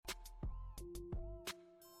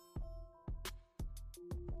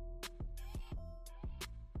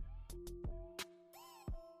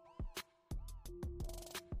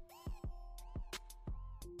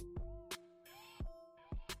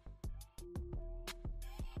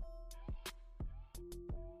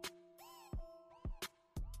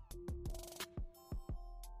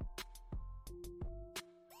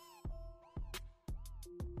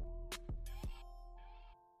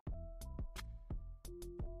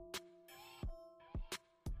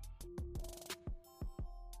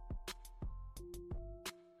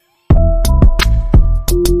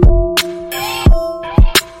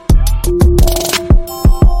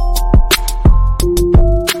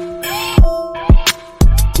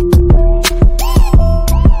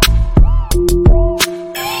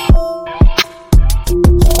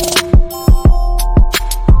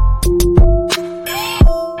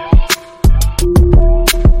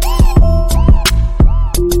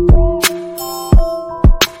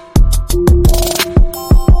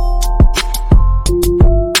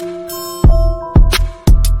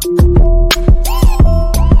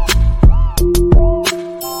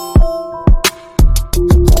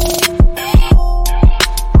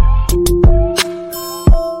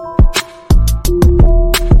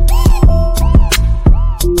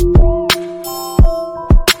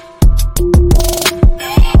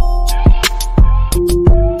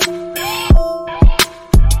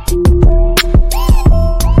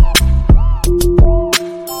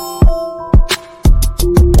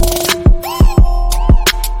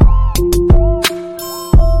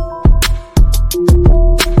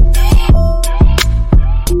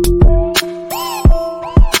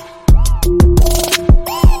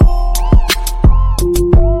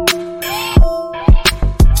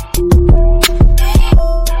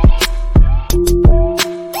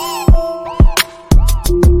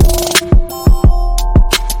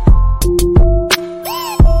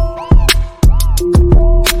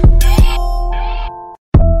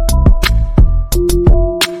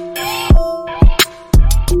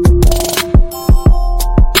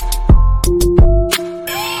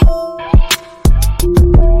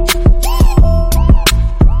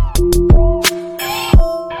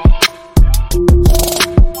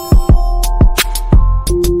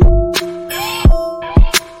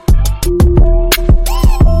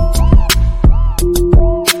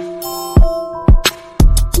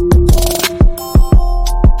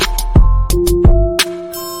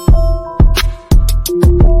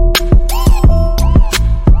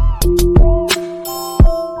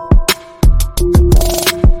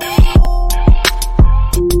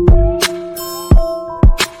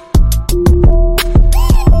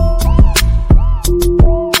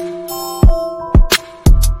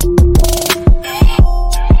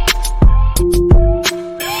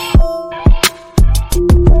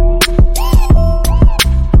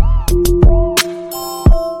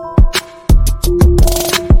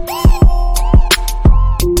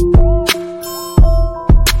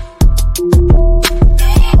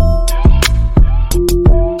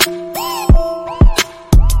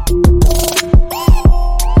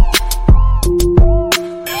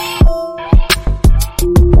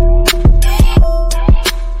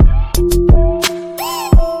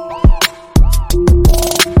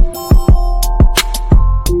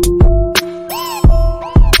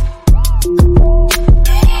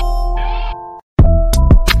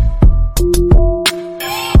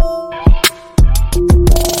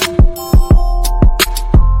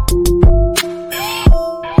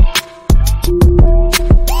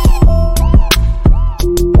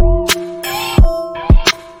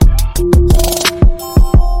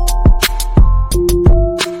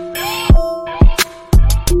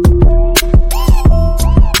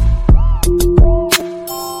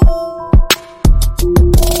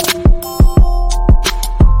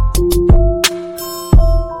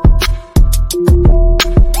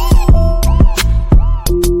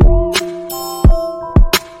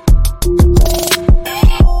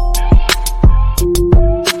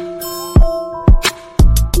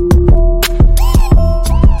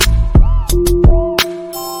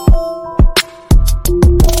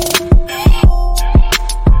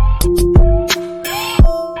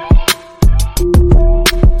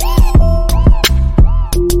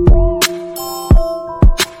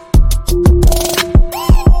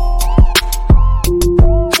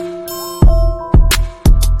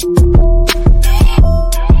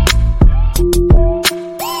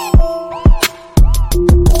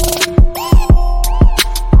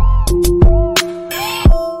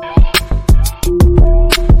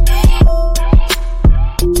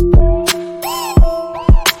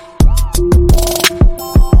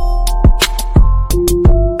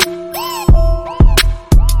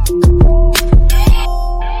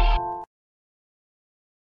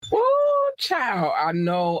Child, I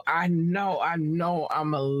know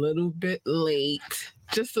I'm a little bit late,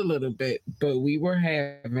 just a little bit, but we were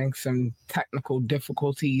having some technical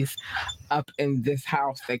difficulties up in this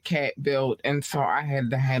house that Cat built, and so I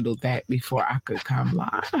had to handle that before I could come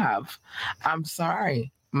live. I'm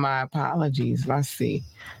sorry. My apologies. Let's see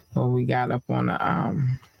what we got up on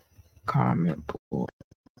the comment board.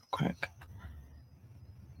 Quick.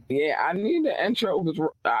 Yeah, I knew the intro was.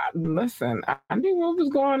 Listen, I knew what was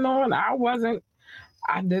going on. I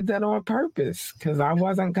did that on purpose because I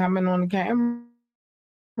wasn't coming on the camera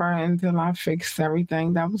until I fixed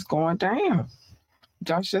everything that was going down.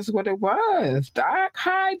 That's just what it was. Doc,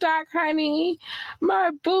 hi, Doc, honey, my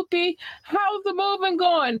boopy. How's the moving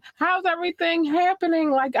going? How's everything happening?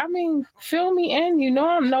 Like, I mean, fill me in. You know,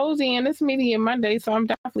 I'm nosy, and it's Media Monday, so I'm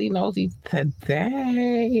definitely nosy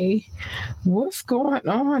today. What's going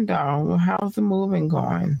on, though? How's the moving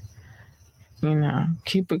going? You know,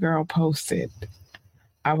 keep a girl posted.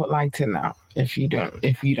 I would like to know if you don't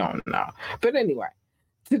know. But anyway,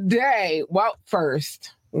 today, well,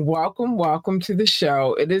 first, welcome to the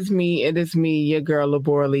show. It is me, your girl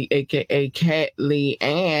Laborly, aka Cat Lee,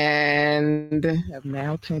 and have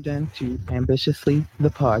now turned into Ambitiously the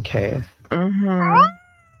podcast.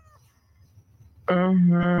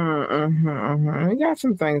 We got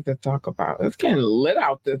some things to talk about. It's getting lit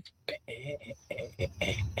out this.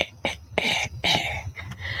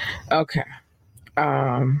 Okay.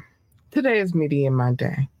 Today is Media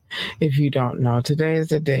Monday. If you don't know, today is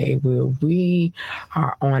the day where we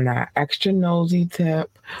are on our extra nosy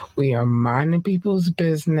tip. We are minding people's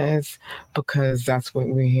business because that's what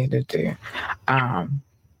we're here to do.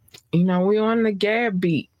 We're on the Gab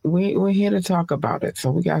Beat. We're here to talk about it.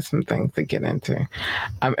 So we got some things to get into.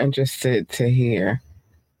 I'm interested to hear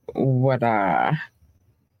what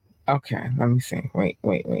okay, let me see. Wait.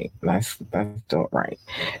 Let's do it right.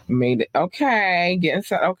 Made it. Okay, getting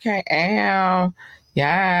set. Okay, ow.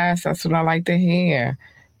 Yes, that's what I like to hear.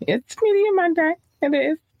 It's Media Monday.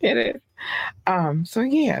 It is. So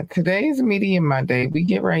yeah, today's Media Monday. We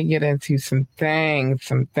get ready to get into some things,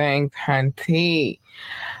 hunty.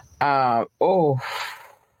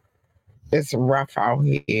 It's rough out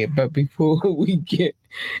here, but before we get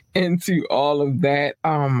into all of that,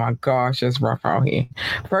 oh my gosh, it's rough out here.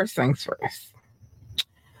 First things first.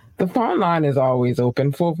 The phone line is always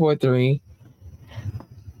open, 443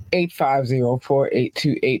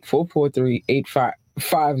 850-4828,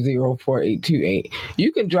 443-850-4828.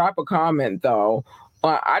 You can drop a comment though.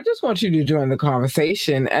 I just want you to join the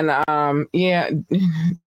conversation, and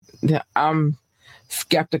I'm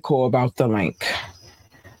skeptical about the link.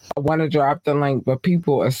 I want to drop the link, but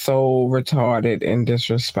people are so retarded and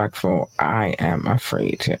disrespectful. I am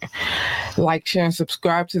afraid to. Like, share, and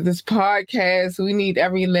subscribe to this podcast. We need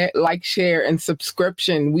every like, share, and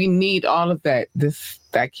subscription. We need all of that.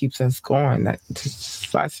 That keeps us going. That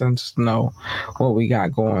just lets us know what we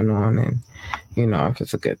got going on, and if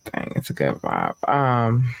it's a good thing, it's a good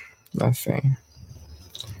vibe. Let's see.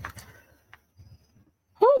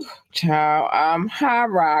 Child, hi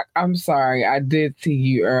Rock. I'm sorry, I did see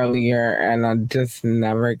you earlier, and I just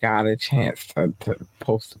never got a chance to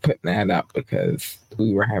putting that up because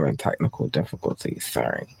we were having technical difficulties.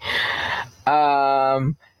 Sorry.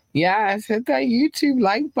 Yes, hit that YouTube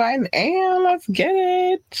like button and let's get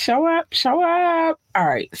it. Show up. All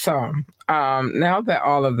right, so now that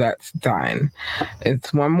all of that's done,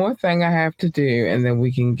 it's one more thing I have to do, and then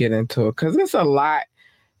we can get into it because it's a lot.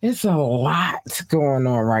 It's a lot going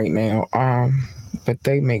on right now. But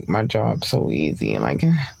they make my job so easy. Like,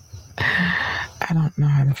 I don't know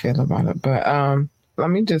how to feel about it. But let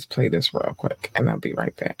me just play this real quick, and I'll be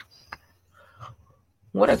right back.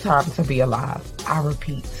 What a time to be alive. I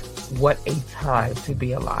repeat, what a time to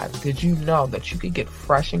be alive. Did you know that you could get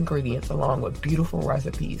fresh ingredients along with beautiful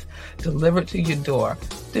recipes delivered to your door?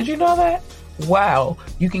 Did you know that? Wow,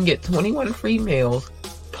 you can get 21 free meals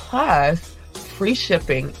plus free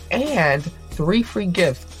shipping and 3 free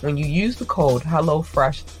gifts when you use the code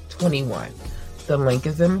HelloFresh21. The link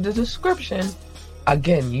is in the description.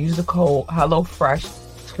 Again, use the code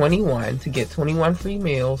HelloFresh21 to get 21 free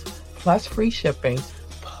meals plus free shipping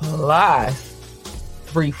plus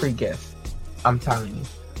 3 free gifts. I'm telling you.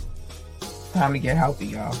 Time to get healthy,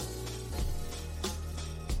 y'all.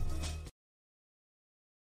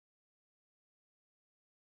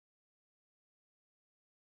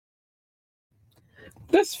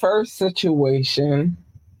 This first situation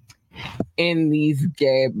in these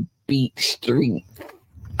Gab Beat streets,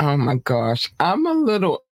 oh my gosh, I'm a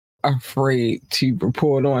little afraid to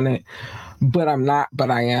report on it, but I'm not,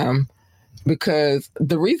 but I am. Because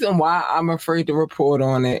the reason why I'm afraid to report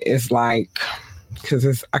on it is like, because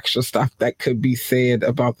there's extra stuff that could be said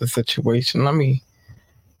about the situation. Let me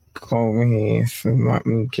go over here and let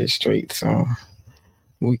me get straight so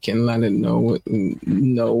we can let it know what's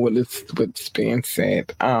being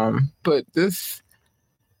said. But it's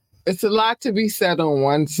a lot to be said on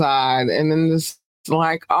one side, and then it's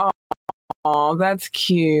like, oh, that's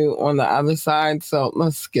cute on the other side. So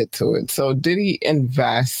let's get to it. So did he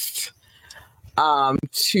invest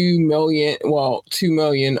 2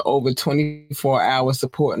 million over 24 hours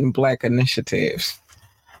supporting Black initiatives?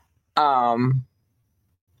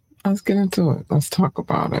 Let's get into it. Let's talk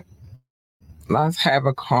about it. Let's have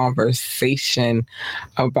a conversation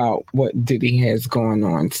about what Diddy has going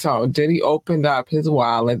on. So Diddy opened up his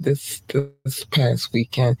wallet this past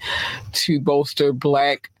weekend to bolster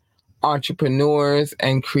Black entrepreneurs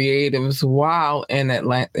and creatives while in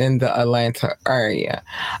the Atlanta area.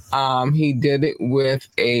 He did it with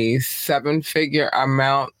a 7-figure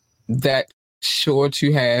amount that's sure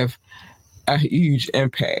to have a huge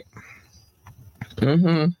impact.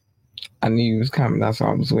 I knew you was coming. That's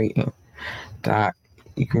why I was waiting. Doc,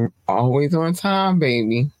 you can always on time,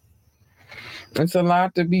 baby. It's a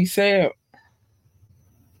lot to be said.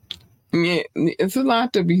 Yeah, it's a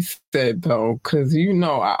lot to be said, though, because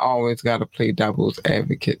I always got to play devil's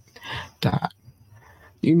advocate, Doc.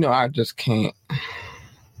 I just can't.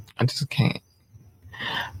 I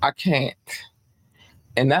can't.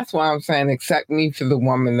 And that's why I'm saying accept me for the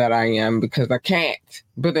woman that I am, because I can't.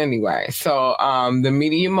 But anyway, so the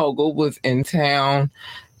media mogul was in town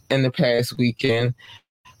in the past weekend,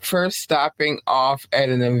 first stopping off at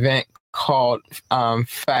an event called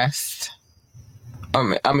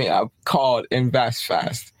called Invest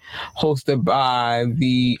Fest, hosted by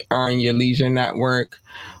the Earn Your Leisure Network,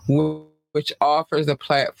 which offers a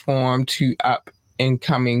platform to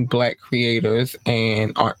up-and-coming Black creators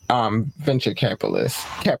and venture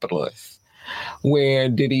capitalists, where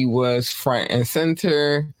Diddy was front and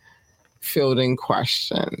center, fielding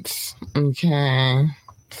questions. Okay.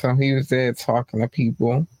 So he was there talking to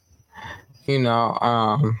people. He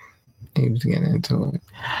was getting into it.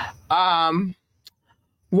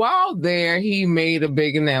 While there, he made a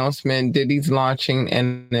big announcement. Diddy's launching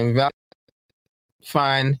an investment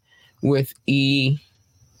fund with EYL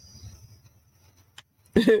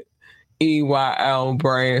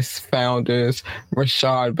Brass founders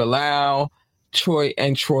Rashad Bilal, Troy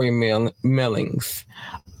Millings,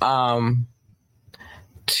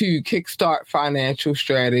 to kickstart financial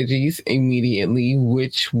strategies immediately,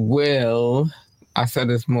 which will, I said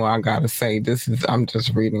this more, I gotta say, I'm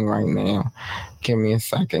just reading right now. Give me a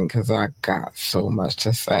second, because I got so much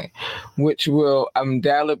to say, which will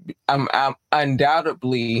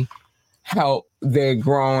undoubtedly help their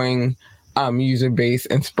growing user base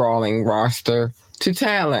and sprawling roster to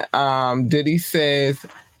talent. Diddy says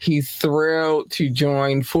he's thrilled to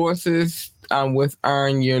join forces with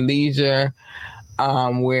Earn Your Leisure,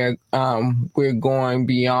 where we're going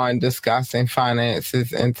beyond discussing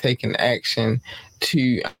finances and taking action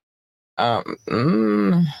to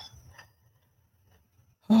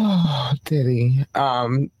Diddy.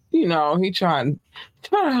 He trying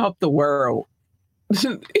to help the world.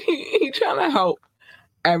 He trying to help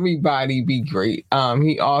everybody be great.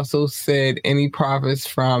 He also said any profits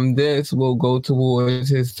from this will go towards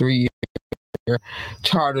his 3-year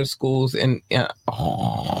charter schools and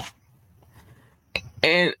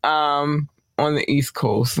on the East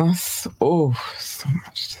Coast. That's so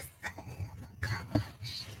much to say.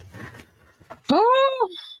 Oh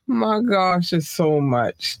my gosh, it's so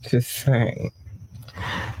much to say.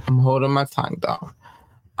 I'm holding my tongue though.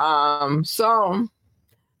 So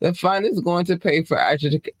the fund is going to pay for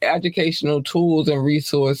educational tools and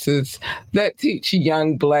resources that teach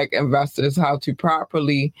young Black investors how to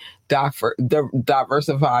properly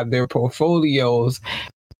diversify their portfolios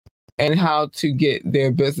and how to get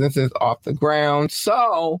their businesses off the ground.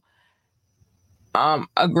 So,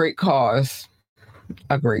 a great cause.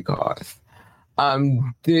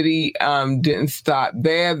 Diddy didn't stop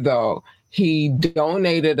there though. He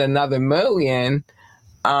donated another $1 million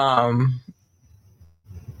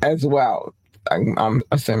as well. I'm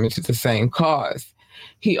assuming it's the same cause.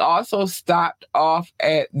 He also stopped off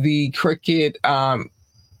at the Cricket MEAC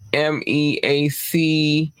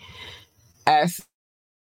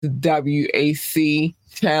SWAC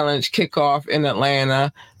Challenge kickoff in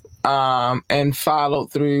Atlanta, and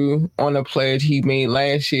followed through on a pledge he made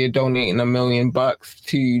last year, donating $1 million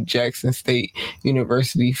to Jackson State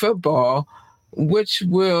University football, which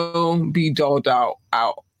will be doled out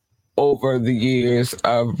over the years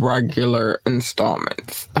of regular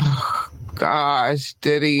installments. Oh, gosh,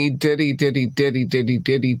 Diddy. Diddy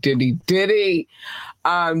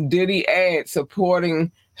ad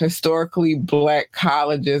supporting historically Black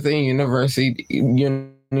colleges and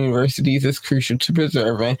universities is crucial to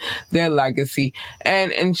preserving their legacy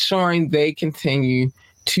and ensuring they continue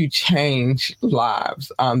to change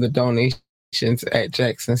lives. The donations at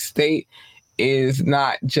Jackson State is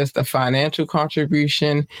not just a financial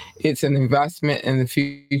contribution, it's an investment in the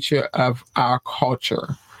future of our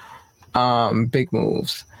culture. Big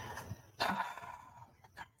moves. I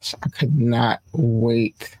could not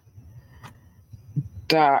wait.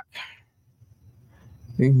 Doc.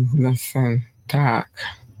 Listen, Doc.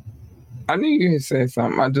 I knew you had said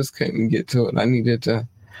something. I just couldn't get to it. I needed to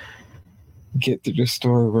get through the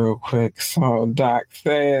story real quick. So Doc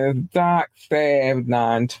says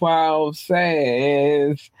 912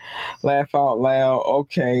 says, laugh out loud.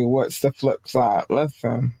 Okay, what's the flip side?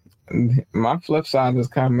 Listen, my flip side is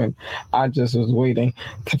coming. I just was waiting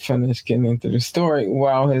to finish getting into the story.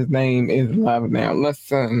 Well, his name is Love now.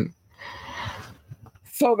 Listen.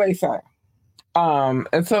 So they say.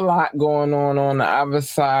 It's a lot going on the other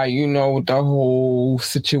side, with the whole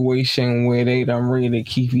situation where they done raided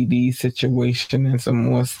Keefy D's situation and some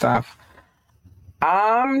more stuff.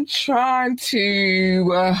 I'm trying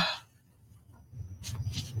to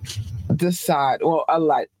decide. Well,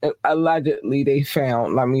 allegedly they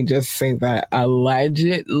found, let me just say that,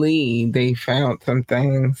 allegedly they found some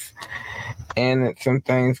things and some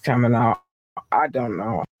things coming out. I don't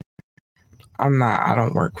know. I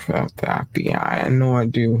don't work for the FBI, and nor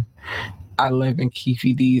do I live in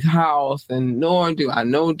Keefy D's house, and nor do I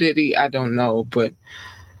know Diddy. I don't know, but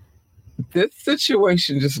this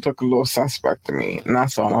situation just looked a little suspect to me, and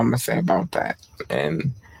that's all I'm going to say about that.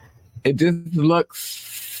 And it just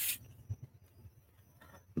looks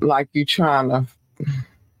like you're trying to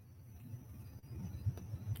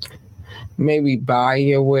maybe buy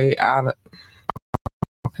your way out of...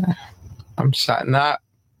 Okay, I'm shutting up.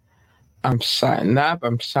 I'm not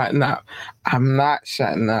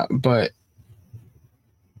shutting up, but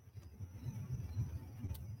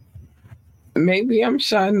maybe I'm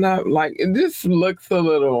shutting up. Like, it just looks a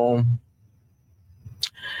little...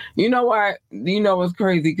 You know what? What's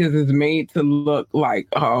crazy? Because it's made to look like,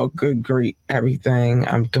 oh, good, great, everything.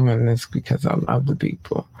 I'm doing this because I love the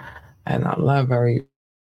people. And I love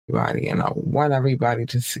everybody. And I want everybody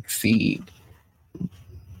to succeed.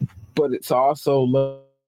 But it's also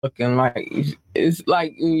looking like, it's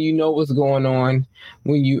like, what's going on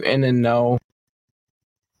when you in the know.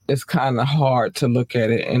 It's kind of hard to look at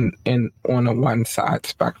it in on a one side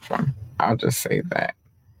spectrum. I'll just say that.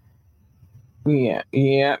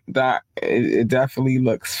 Yeah, that it definitely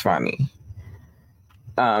looks funny.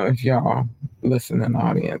 If y'all listening,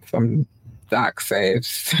 audience, Doc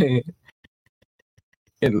says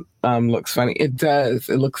it looks funny. It does.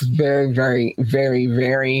 It looks very, very, very,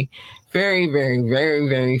 very, very, very, very,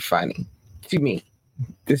 very funny to me.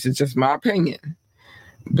 This is just my opinion,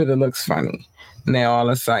 but it looks funny. Now all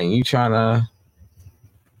of a sudden you trying to...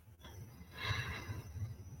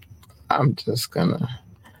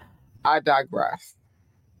 I digress.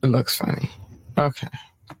 It looks funny. Okay.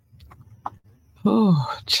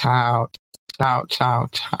 Oh, child. It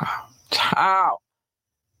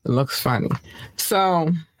looks funny. So,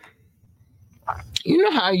 you know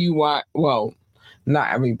how you watch, well,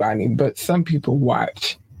 not everybody, but some people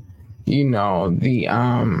watch, the,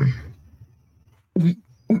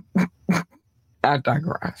 I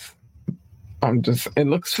digress. It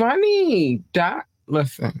looks funny. Doc,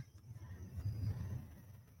 listen.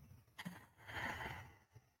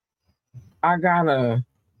 I gotta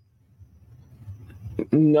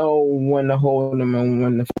know when to hold them and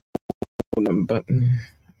when to hold them, but it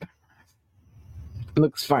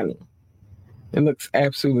looks funny. It looks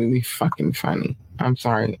absolutely fucking funny. I'm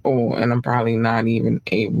sorry. Oh, and I'm probably not even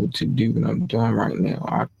able to do what I'm doing right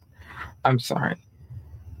now. I'm sorry.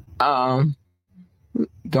 Don't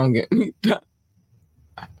get me done.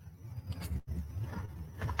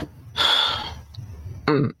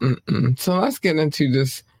 So let's get into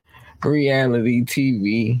this reality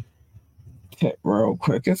TV tip real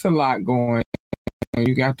quick. It's a lot going on.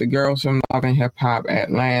 You got the girls from Love and Hip Hop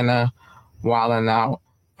Atlanta wilding out.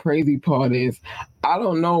 Crazy part is, I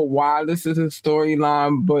don't know why this is a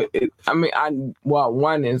storyline, but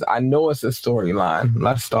one is, I know it's a storyline.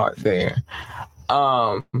 Let's start there.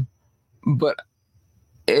 But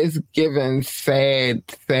it's giving sad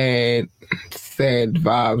vibes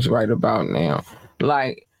right about now.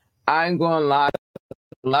 Like, I ain't gonna lie,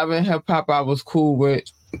 Love and Hip Hop I was cool with,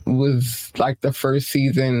 was like the first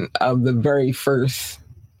season of the very first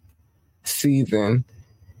season.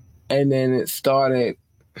 And then it started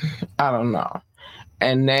I don't know.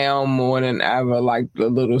 And now more than ever, like the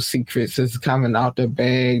little secrets is coming out the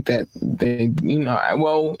bag that they,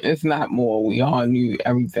 well, it's not more. We all knew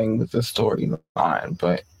everything was a storyline,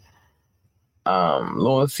 but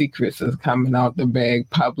little secrets is coming out the bag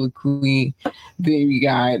publicly. Then we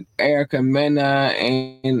got Erica Mena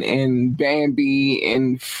and Bambi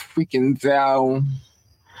and freaking Zell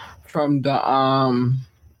from the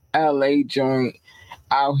LA joint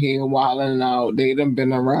out here wilding out. They done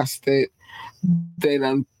been arrested. They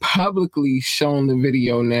done publicly shown the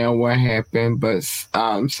video now what happened, but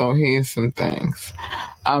so here's some things.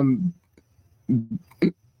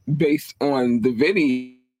 Based on the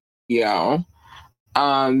video,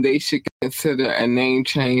 they should consider a name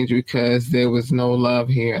change because there was no love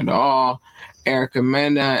here at all. Erica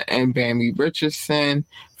Mena and Bambi Richardson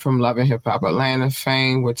from Love and Hip Hop Atlanta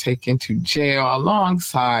fame were taken to jail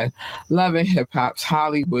alongside Love and Hip Hop's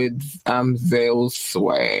Hollywood Zale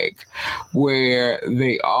Swag, where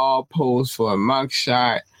they all posed for a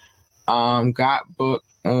mugshot, got booked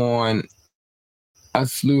on a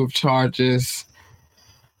slew of charges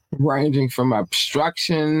ranging from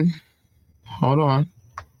obstruction. Hold on.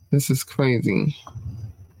 This is crazy.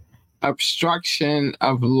 Obstruction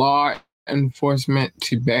of law enforcement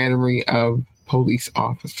to battery of police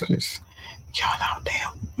officers. Y'all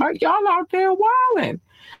out there wilding.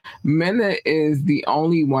 Mena is the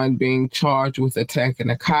only one being charged with attacking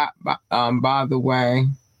a cop. By the way,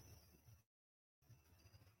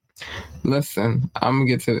 listen, I'm gonna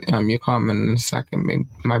get to your comment in a second,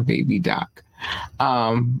 my baby doc.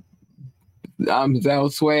 Zell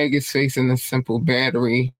Swag is facing a simple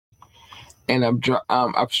battery and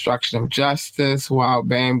obstruction of justice, while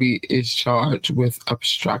Bambi is charged with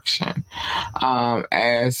obstruction.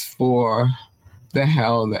 As for what the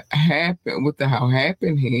hell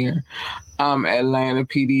happened here? Atlanta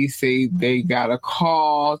PD say they got a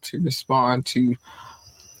call to respond to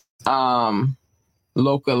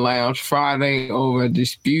local lounge Friday over a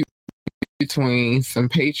dispute between some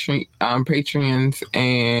patrons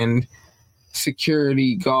and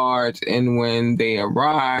security guards, and when they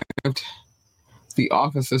arrived, the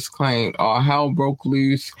officers claimed all hell broke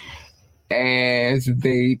loose as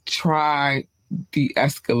they tried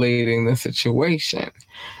de-escalating the situation.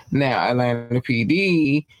 Now, Atlanta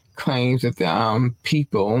PD claims that the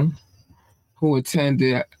people who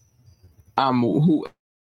attended, who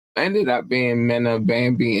ended up being Mena,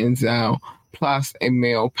 Bambi, and Zell, plus a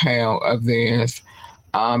male pal of theirs,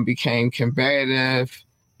 became combative.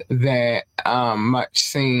 That much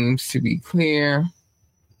seems to be clear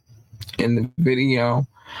in the video.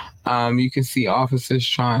 You can see officers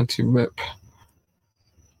trying to rip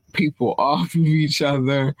people off of each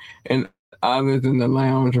other, and others in the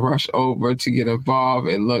lounge rush over to get involved.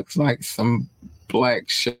 It looks like some black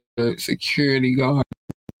shirt security guards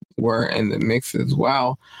were in the mix as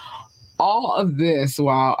well. All of this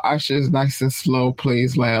while Usher's Nice and Slow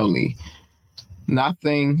plays loudly.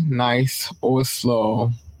 Nothing nice or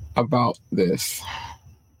slow about this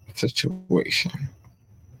situation.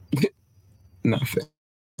 Nothing.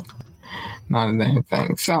 Not a damn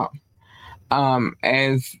thing. So,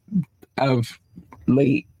 as of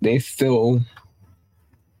late, they still,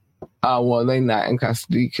 they're not in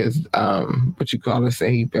custody because,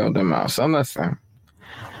 say he bailed them out. So listen,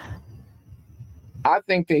 I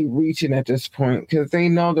think they reaching at this point because they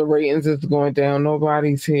know the ratings is going down.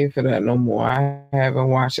 Nobody's here for that no more. I haven't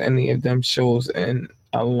watched any of them shows in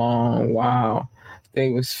a long while. They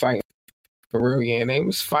was fighting for real, yeah. They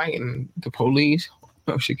was fighting the police,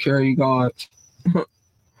 security guards.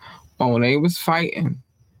 They was fighting.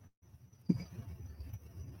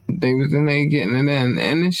 They was in there getting it in.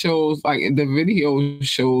 And it shows, like, the video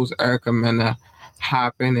shows Erica Mena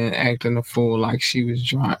hopping and acting a fool like she was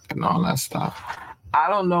drunk and all that stuff. I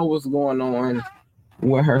don't know what's going on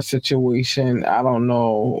with her situation. I don't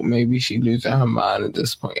know. Maybe she losing her mind at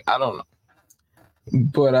this point. I don't know.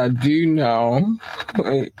 But I do know,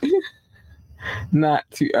 not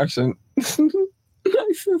to Usher, nice and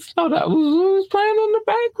slow. That was who was playing on the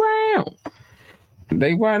background.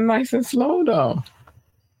 They weren't nice and slow though.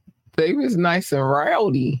 They was nice and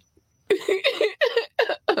rowdy.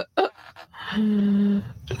 No.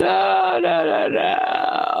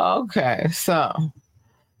 Okay, so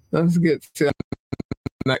let's get to the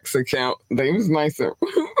next account. They was nice and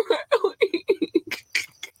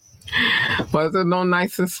was it no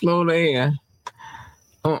nice and slow there?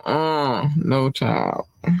 No child.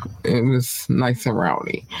 It was nice and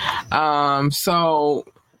rowdy. So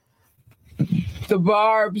the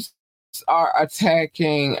Barbs are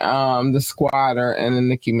attacking the squatter in the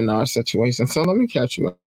Nicki Minaj situation. So let me catch you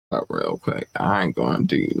up. up real quick. I ain't gonna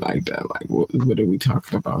do you like that. Like, what are we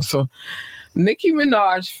talking about? So, Nicki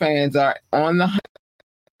Minaj fans are on the hunt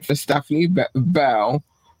for Stephanie Bell,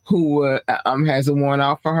 who has a warrant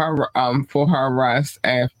out for her arrest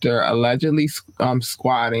after allegedly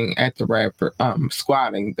squatting at the rapper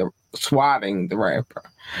swatting the rapper.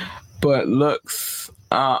 But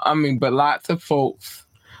but lots of folks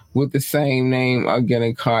with the same name are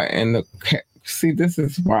getting caught in the. See, this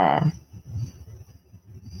is why.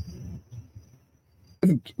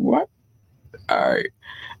 What? All right.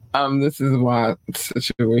 This is why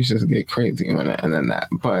situations get crazy on the internet.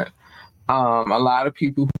 But a lot of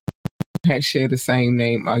people who had shared the same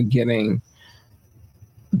name are getting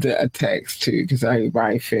the attacks too, because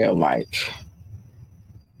everybody feel like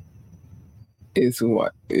that's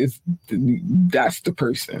the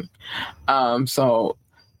person. So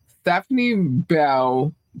Stephanie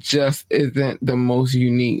Bell just isn't the most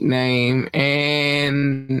unique name,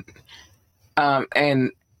 and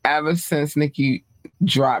ever since Nicki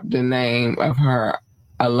dropped the name of her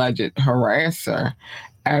alleged harasser,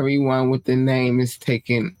 everyone with the name is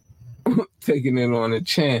taking it on the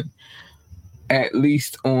chin, at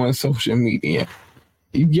least on social media.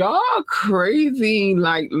 Y'all crazy.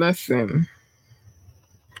 Like, listen,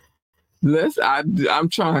 I'm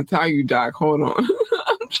trying to tell you, Doc. Hold on.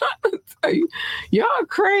 I'm trying to tell you, y'all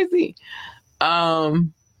crazy.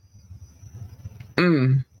 Some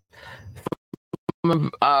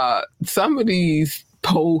of these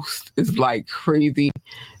posts is like crazy.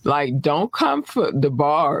 Like, don't come for the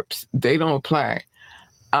Barbs. They don't play.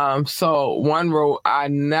 So one wrote, I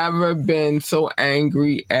never been so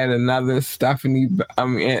angry at another Stephanie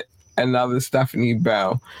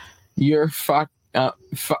Bell. You're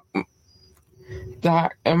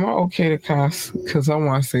Doc, am I okay to cuss? Because I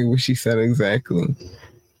want to say what she said exactly.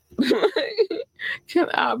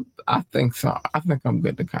 I think so. I think I'm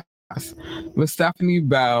good to cuss. But Stephanie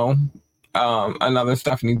Bell, another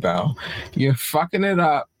Stephanie Bell, you're fucking it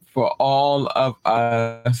up for all of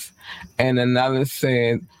us. And another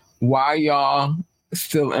said, why y'all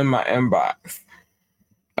still in my inbox?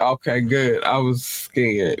 Okay, good. I was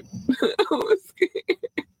scared.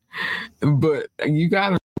 But you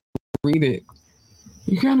gotta read it.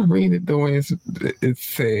 You gotta read it the way it's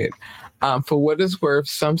said. For what it's worth,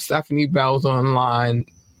 some Stephanie Bells online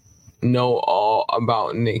know all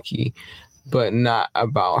about Nicki, but not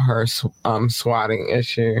about her swatting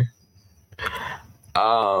issue.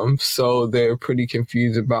 So they're pretty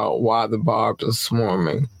confused about why the Barbs are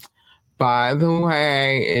swarming. By the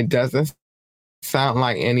way, it doesn't sound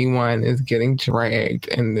like anyone is getting dragged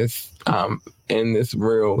in this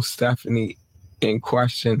real Stephanie in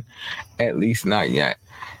question, at least not yet.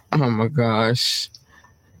 Oh my gosh.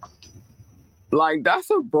 Like, that's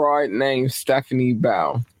a broad name, Stephanie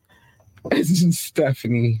Bell. It's just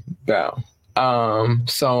Stephanie Bell.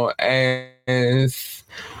 So as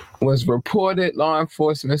was reported, law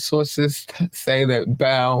enforcement sources say that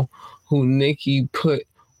Bell, who Nicki put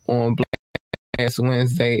on last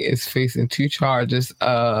Wednesday, is facing 2 charges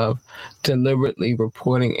of deliberately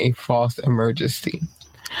reporting a false emergency.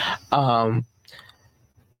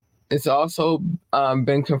 It's also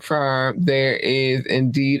been confirmed there is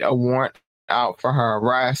indeed a warrant out for her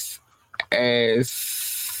arrest,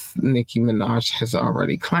 as Nicki Minaj has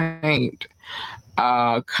already claimed.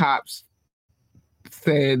 Cops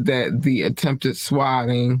said that the attempted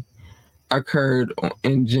swatting occurred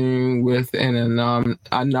in June with an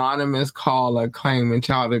anonymous caller claiming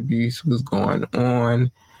child abuse was going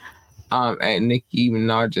on at Nicki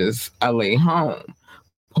Minaj's LA home.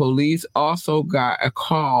 Police also got a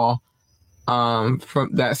call from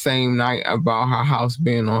that same night about her house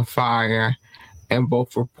being on fire, and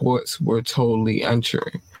both reports were totally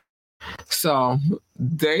untrue. So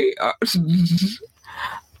they are.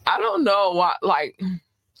 I don't know what, like,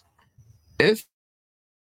 it's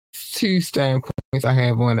 2 standpoints I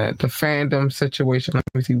have on that. The fandom situation. Let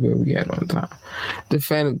me see where we at on time. The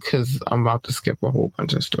fandom, because I'm about to skip a whole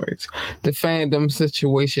bunch of stories. The fandom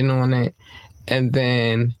situation on it, and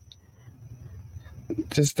then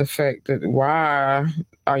just the fact that why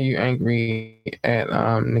are you angry at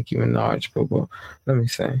Nicki Minaj? But let me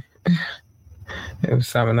say, it was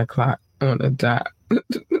 7:00 on the dot.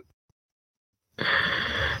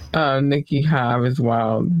 Nicki Hive is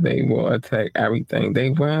wild. They will attack everything.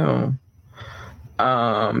 They will.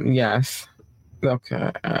 Yes.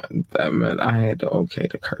 Okay. That meant I had to okay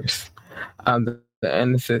to curse. The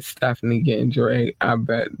innocent Stephanie getting dragged. I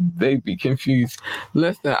bet they be confused.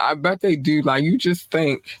 Listen, I bet they do. Like, you just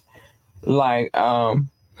think, like, how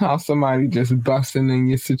somebody just busting in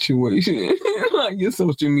your situation, like your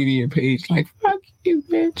social media page, like, fuck you,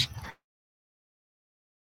 bitch.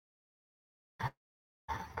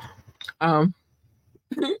 Um,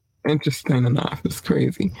 Interesting enough, it's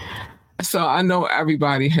crazy. So I know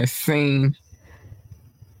everybody has seen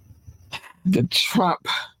the Trump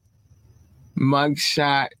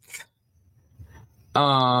mugshot.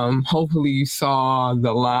 Hopefully you saw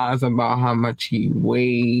the lies about how much he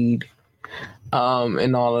weighed,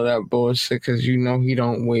 and all of that bullshit, because you know he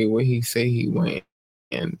don't weigh what he say he weighed,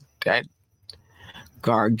 and that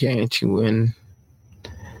gargantuan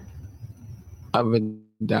of a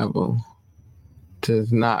devil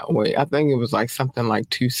does not weigh. I think it was like something like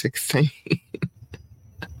 216.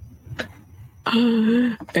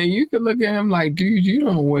 And you could look at him like, dude, you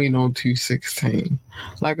don't weigh no 216.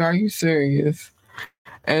 Like, are you serious?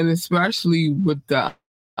 And especially with the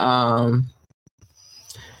diet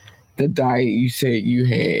you said you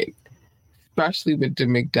had, especially with the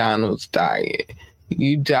McDonald's diet,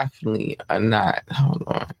 you definitely are not. Hold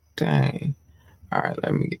on, dang. All right,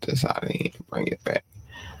 let me get this out of here and bring it back.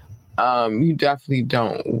 You definitely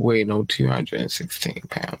don't weigh no 216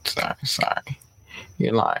 pounds. Sorry.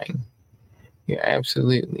 You're lying. You're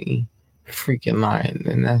absolutely freaking lying.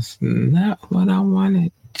 And that's not what I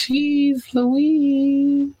wanted. Jeez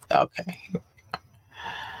Louise. Okay.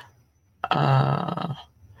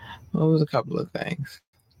 What was a couple of things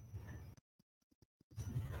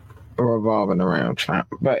revolving around Trump?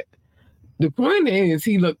 But the point is,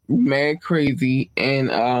 he looked mad crazy, and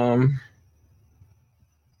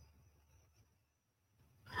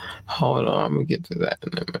hold on, I'm gonna get to that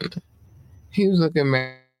in a minute. He was looking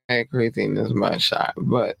mad crazy in this mugshot,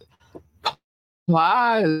 but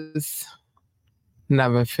Plies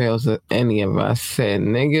never fails at any of us. Said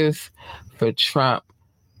niggas for Trump,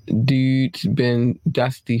 dude's been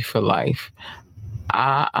dusty for life.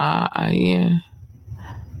 Yeah,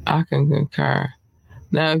 I can concur.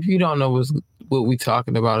 Now, if you don't know what we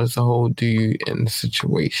talking about, it's a whole dude in the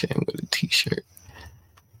situation with a t-shirt.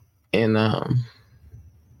 And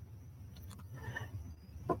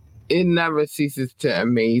it never ceases to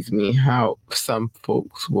amaze me how some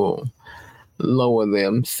folks will lower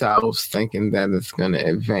themselves thinking that it's going to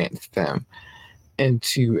advance them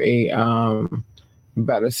into a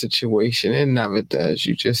better situation. It never does.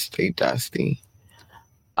 You just stay dusty.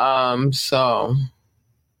 So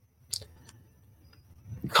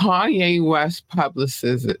Kanye West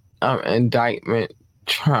publishes indictment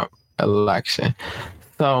Trump election.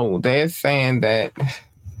 So they're saying that,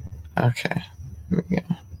 okay,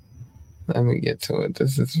 let me get to it.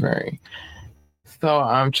 This is very, so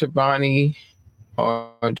Trayvon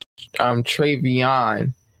or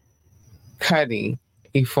Travion Cuddy,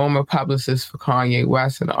 a former publicist for Kanye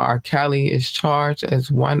West and R. Kelly, is charged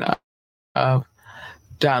as one of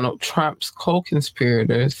Donald Trump's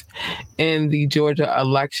co-conspirators in the Georgia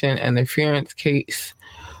election interference case,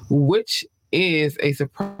 which is a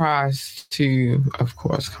surprise to, of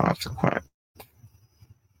course, Consequence.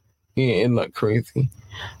 Yeah, it looked crazy.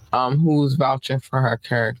 Who's vouching for her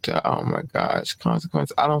character? Oh my gosh,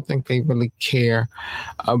 Consequence. I don't think they really care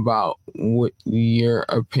about what your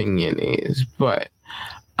opinion is, but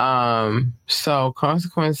so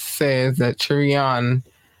Consequence says that Cherion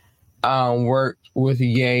worked with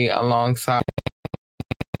Ye alongside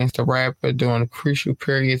the rapper during crucial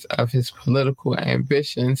periods of his political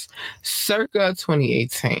ambitions circa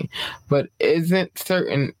 2018, but isn't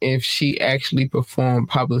certain if she actually performed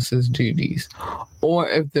publicist duties or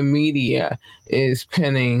if the media is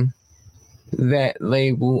pinning that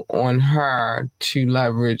label on her to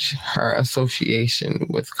leverage her association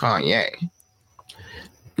with Kanye.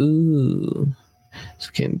 Ooh. It's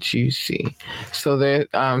getting juicy. So they're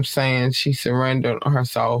saying she surrendered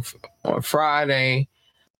herself on Friday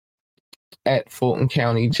at Fulton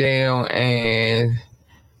County Jail and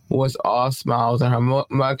was all smiles in her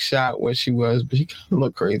mugshot, where she was, but she kind of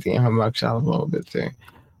looked crazy in her mugshot a little bit too,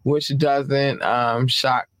 which doesn't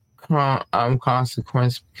shock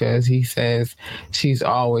Consequence, because he says she's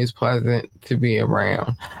always pleasant to be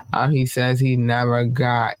around. He says he never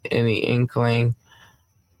got any inkling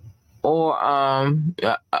or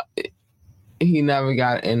he never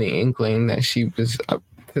got any inkling that she was up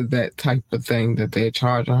to that type of thing that they're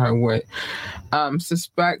charging her with.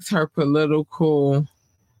 Suspects her political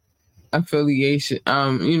affiliation,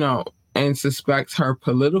 and suspects her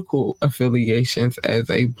political affiliations as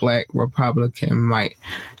a Black Republican might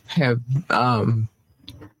have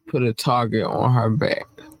put a target on her back.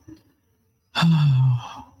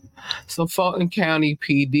 So Fulton County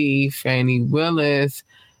PD, Fannie Willis,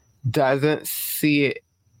 doesn't see it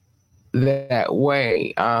that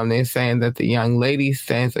way. They're saying that the young lady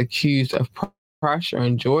stands accused of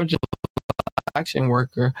pressuring Georgia election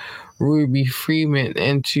worker Ruby Freeman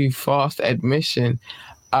into false admission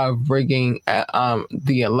of rigging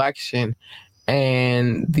the election,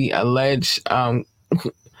 and the alleged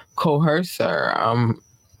coercer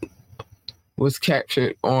was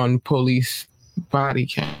captured on police body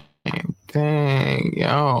cam. Dang,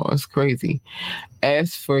 yo, it's crazy.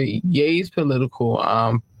 As for Ye's political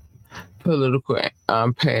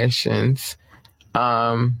passions,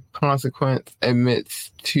 Consequence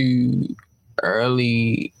admits too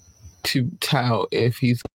early to tell if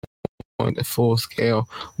he's going to full scale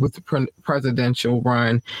with the presidential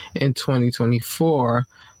run in 2024,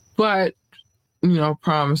 but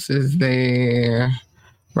promises their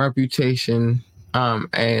reputation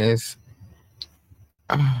as,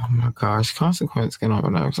 oh my gosh, Consequence get on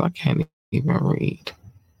my nerves. I can't even read.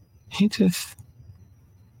 He just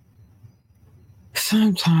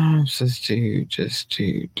sometimes this dude.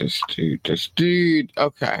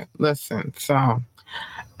 Okay, listen. So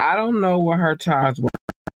I don't know what her ties were.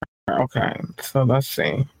 Okay, so let's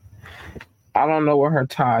see. I don't know what her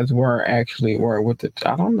ties were with the.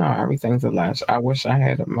 I don't know. Everything's alleged. I wish I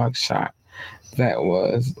had a mugshot that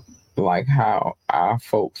was like how our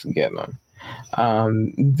folks get them.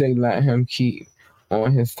 They let him keep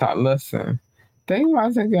on his top. Listen, they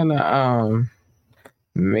wasn't gonna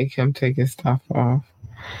make him take his stuff off.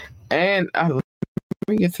 And let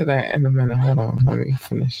me get to that in a minute. Hold on, let me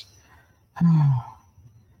finish.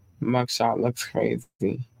 Mugshot looks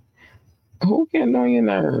crazy. Who getting on your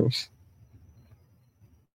nerves?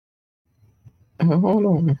 Hold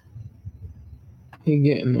on. He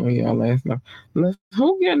getting on y'all last nerve.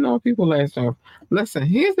 Who getting on people last nerve? Listen,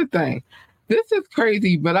 here's the thing. This is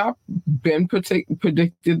crazy, but I've been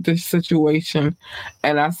predicted this situation,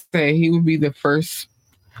 and I say he would be the first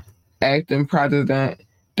acting president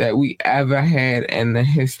that we ever had in the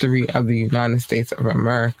history of the United States of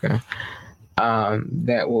America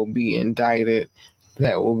that will be indicted,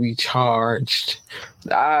 that will be charged.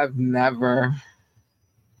 I've never...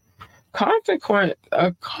 Consequence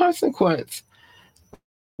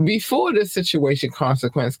before this situation,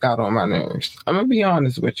 Consequence got on my nerves. I'm gonna be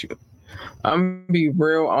honest with you. I'm gonna be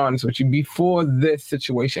real honest with you. Before this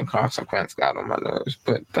situation, Consequence got on my nerves,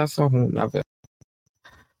 but that's a whole nother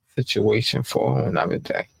situation for a whole nother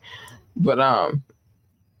day. But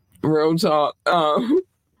real talk.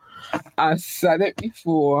 I said it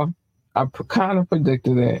before. I kind of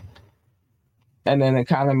predicted it. And then it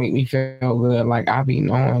kind of made me feel good, like I be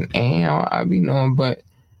knowing, but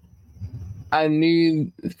I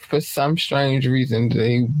knew for some strange reason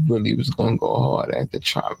they really was going to go hard after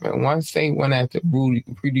Trump. And once they went after Rudy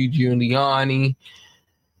Giuliani,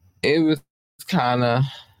 it was kind of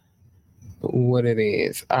what it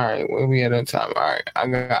is. All right, where we at on time? All right, I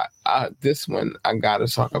got this one I got to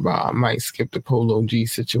talk about. I might skip the Polo G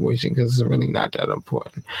situation because it's really not that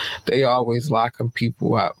important. They always locking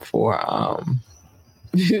people up for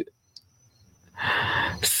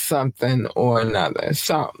something or another.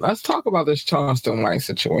 So let's talk about this Charleston White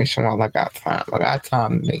situation while I got time. I got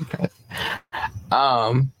time to make that.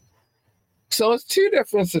 So it's two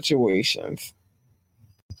different situations.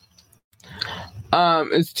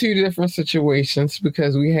 It's two different situations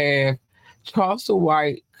because we have Charleston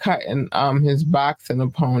White cutting his boxing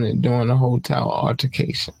opponent during a hotel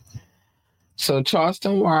altercation. So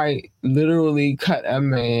Charleston White literally cut a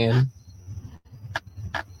man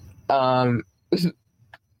the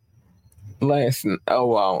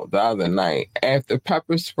other night after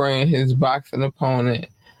pepper spraying his boxing opponent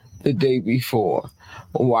the day before.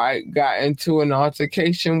 White got into an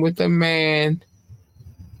altercation with a man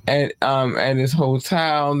at his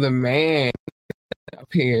hotel. The man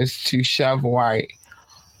appears to shove White,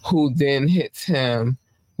 who then hits him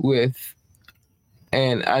with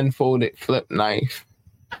an unfolded flip knife.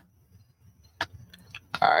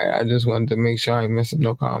 All right, I just wanted to make sure I ain't missing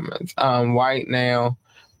no comments. White now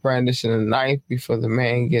brandishing a knife before the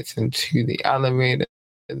man gets into the elevator.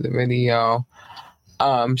 The video,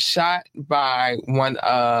 shot by one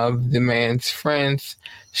of the man's friends,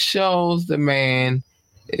 shows the man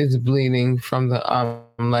is bleeding from the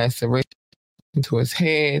laceration to his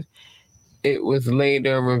head. It was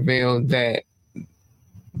later revealed that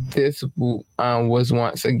this was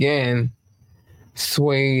once again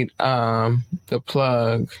Suede, the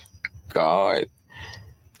plug guard,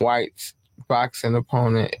 White's boxing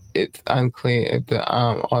opponent. It's unclear if the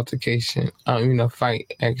altercation,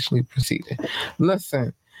 fight actually proceeded.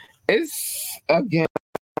 Listen, it's again,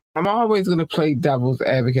 I'm always gonna play devil's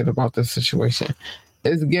advocate about this situation.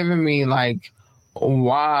 It's giving me like,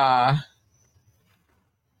 why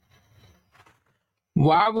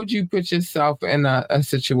would you put yourself in a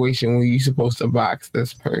situation where you're supposed to box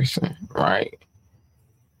this person, right?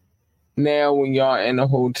 Now, when y'all in a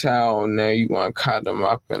hotel, now you want to cut them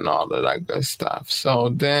up and all of that good stuff. So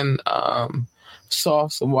then,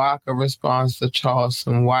 Sauce Walker responds to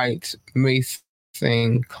Charleston White's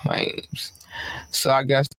macing claims. So I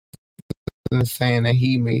guess they're saying that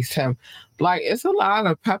he maced him. Like, it's a lot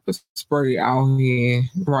of pepper spray out here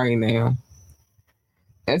right now.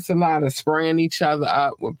 It's a lot of spraying each other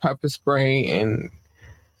up with pepper spray and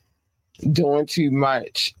doing too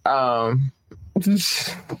much. I'm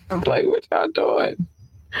like, what y'all doing?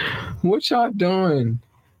 What y'all doing?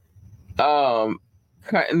 Cutting.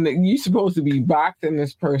 You supposed to be boxing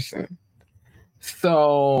this person.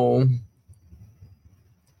 So,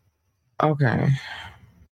 okay.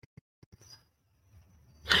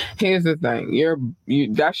 Here's the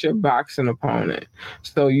thing. That's your boxing opponent.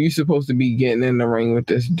 So you supposed to be getting in the ring with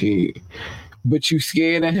this dude. But you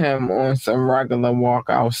scared of him on some regular walk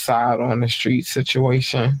outside on the street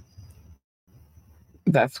situation.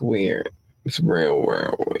 That's weird. It's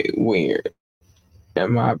real weird,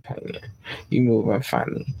 in my opinion. You moving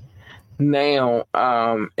funny. Now,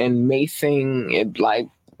 and macing it, like,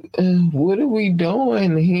 what are we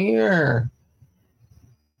doing here?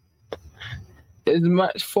 As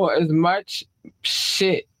much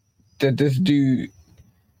shit that this dude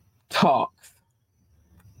talks,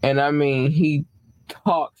 and I mean, he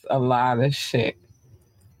talks a lot of shit.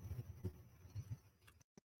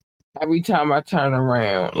 Every time I turn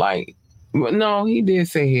around, like, but no, he did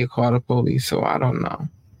say he'd call the police, so I don't know.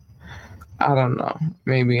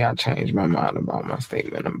 Maybe I changed my mind about my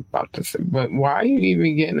statement I'm about to say. But why are you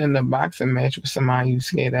even getting in a boxing match with somebody you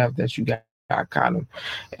scared of that you got caught him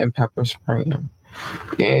and pepper spray him?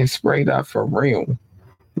 Yeah, sprayed up for real.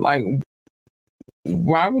 Like,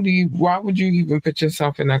 why would you even put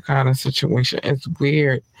yourself in that kind of situation? It's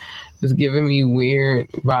weird. It's giving me weird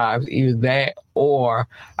vibes. Either that or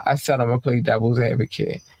I said I'm gonna play devil's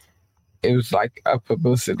advocate. It was like a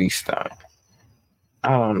publicity stunt. I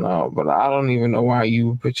don't know, but I don't even know why you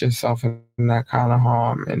would put yourself in that kind of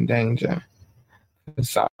harm and danger for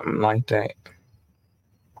something like that.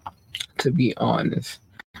 To be honest,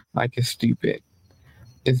 like, it's stupid.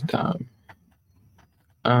 It's dumb.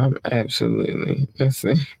 Absolutely.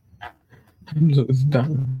 Listen, it's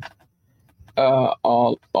dumb.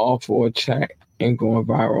 All for a check and going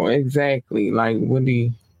viral. Exactly. Like, what do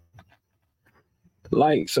you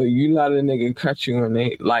like? So you let a nigga cut you and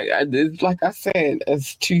they like. It's like I said,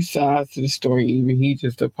 it's two sides to the story. Either he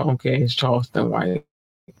just a punk ass Charleston White,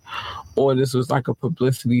 or this was like a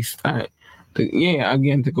publicity stunt. To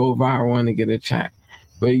go viral and to get a check.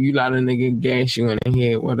 But you let a nigga gas you in the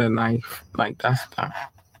head with a knife. Like, that's dumb.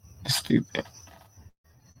 Stupid.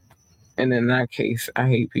 And in that case, I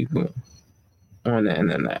hate people on the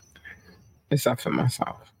internet, except for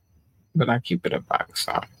myself. But I keep it a box,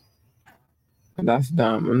 so that's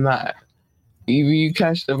dumb. I'm not. Either you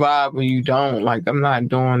catch the vibe or you don't. Like, I'm not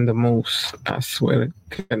doing the most. I swear to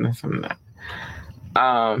goodness, I'm not.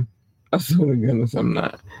 I swear to goodness, I'm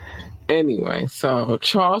not. Anyway, so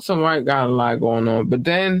Charleston White got a lot going on, but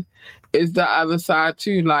then it's the other side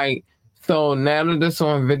too. Like, so now that this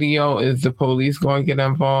on video, is the police going to get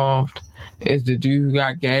involved? Is the dude who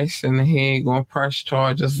got gashed in the head going to press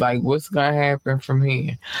charges? Like, what's going to happen from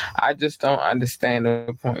here? I just don't understand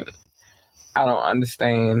the point. I don't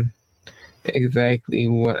understand exactly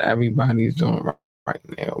what everybody's doing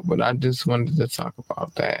right now, but I just wanted to talk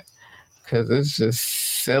about that because it's just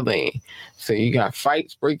silly. So you got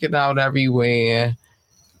fights breaking out everywhere.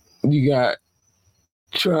 You got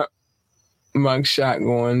Trump mugshot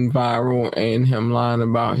going viral and him lying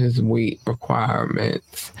about his weight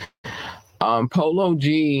requirements. Polo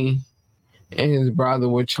G and his brother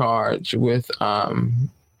were charged with the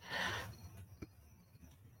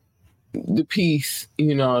piece,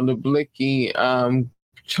 the Blicky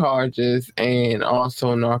charges and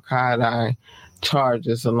also narcotic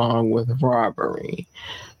charges along with robbery.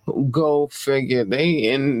 Go figure.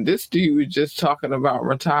 And this dude was just talking about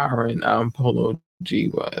retiring. Polo G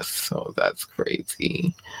was, so that's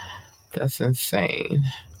crazy. That's insane.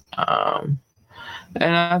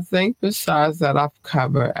 And I think besides that, I've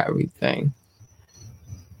covered everything.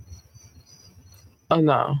 Oh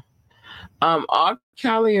no. R.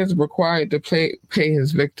 Kelly is required to pay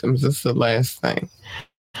his victims. This is the last thing.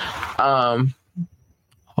 Hold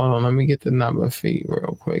on, let me get the number feed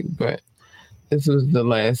real quick. But this was the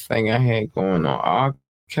last thing I had going on. R.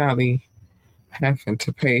 Kelly having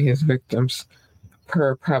to pay his victims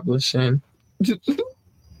per publishing.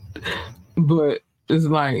 But it's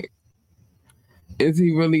like, is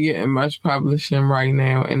he really getting much publishing right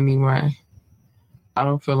now anyway? I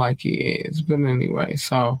don't feel like he is. But anyway,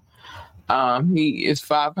 so he is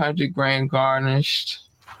 $500,000 garnished.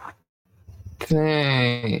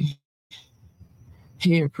 Dang.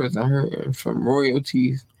 He in prison hurting from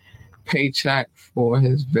royalties, paycheck for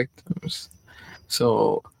his victims.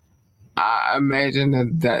 So I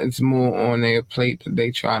imagine that's more on their plate that they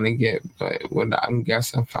trying to get, but what I'm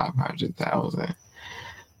guessing 500,000.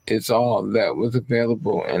 It's all that was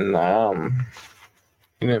available in you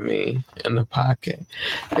know what I mean, in the pocket.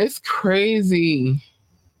 It's crazy.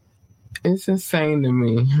 It's insane to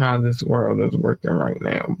me how this world is working right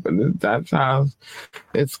now. But that's how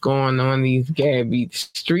it's going on these Gab Beat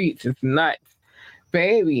streets. It's nuts.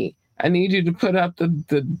 Baby, I need you to put up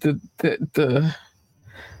the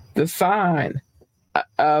sign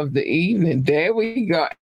of the evening. There we go.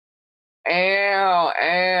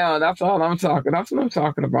 Ow. That's all I'm talking. That's what I'm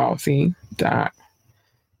talking about. See, Doc,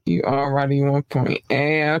 you already 1 point.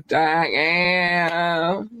 Ow, Doc,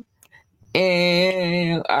 ow.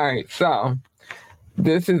 All right, so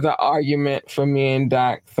this is an argument for me and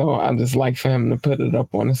Doc. So I just like for him to put it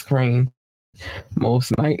up on the screen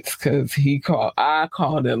most nights because I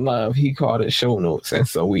called it love, he called it show notes, and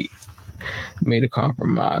so we made a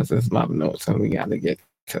compromise as love notes, and we got to get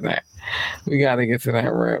to that. We got to get to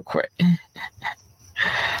that real quick.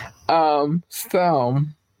 So,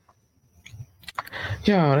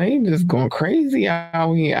 yo, they just going crazy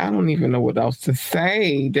out here. I don't even know what else to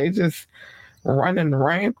say. They just running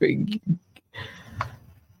rampant.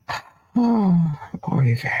 Oh,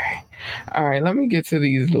 oy vey. All right, let me get to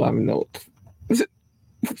these love notes.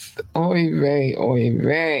 Oy vey.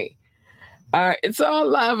 All right, it's all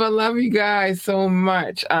love. I love you guys so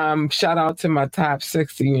much. Shout out to my top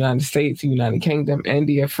 6: the United States, United Kingdom,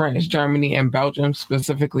 India, France, Germany, and Belgium,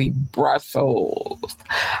 specifically Brussels.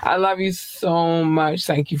 I love you so much.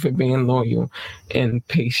 Thank you for being loyal and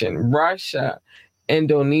patient. Russia,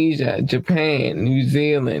 Indonesia, Japan, New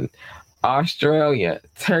Zealand, Australia,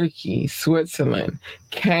 Turkey, Switzerland,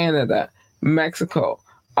 Canada, Mexico,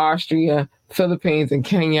 Austria, Philippines, and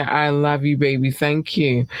Kenya. I love you, baby. Thank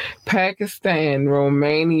you. Pakistan,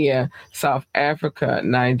 Romania, South Africa,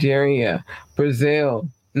 Nigeria, Brazil,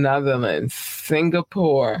 Netherlands,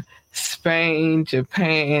 Singapore, Spain,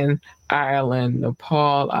 Japan, Ireland,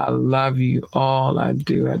 Nepal. I love you all. I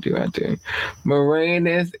do.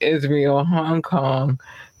 Mauritius, Israel, Hong Kong,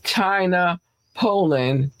 China,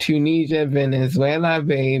 Poland, Tunisia, Venezuela,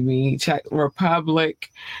 baby, Czech Republic,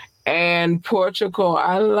 and Portugal.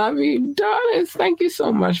 I love you, darlings. Thank you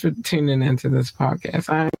so much for tuning into this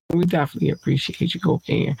podcast. We definitely appreciate you,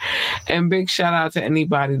 here. And big shout out to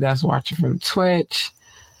anybody that's watching from Twitch,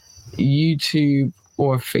 YouTube,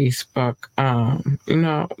 or Facebook.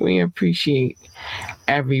 We appreciate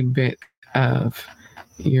every bit of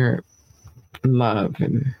your love,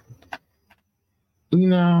 and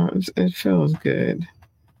it feels good.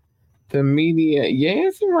 The media,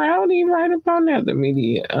 it's rowdy right about now. The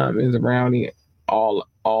media is rowdy. All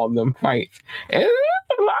them fights. And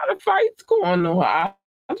there's a lot of fights going on. I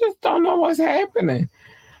just don't know what's happening.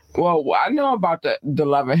 Well, I know about the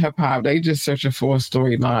Love and Hip Hop. They just searching for a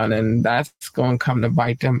storyline, and that's going to come to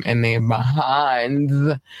bite them in their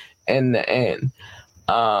behinds in the end.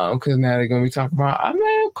 Because now they're going to be talking about, I'm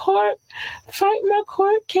in court, fighting my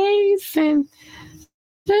court case, and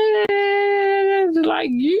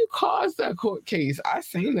like, you caused that court case. I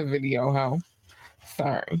seen the video, ho.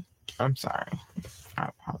 Sorry. I'm sorry. I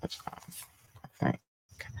apologize. I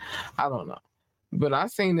don't know. But I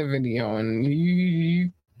seen the video, and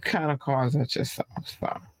you kind of caused that yourself.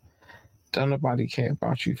 So don't nobody care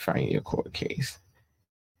about you fighting your court case.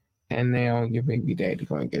 And now your baby daddy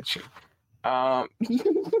gonna get you.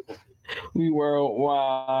 We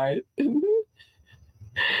worldwide.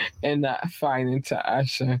 And not fighting to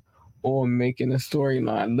Usher or making a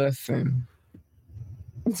storyline. Listen,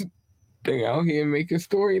 they out here making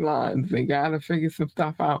storylines. They gotta figure some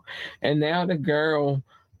stuff out. And now the girl,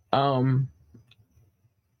 I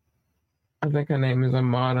think her name is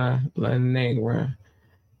Amada La Negra,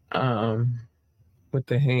 with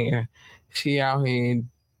the hair. She out here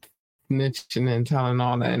snitching and telling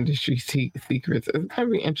all the industry secrets. It's gonna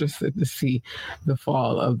be interested to see the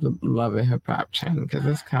fall of the Love and Hip Hop chain because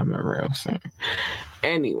it's coming real soon.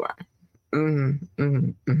 Anyway, I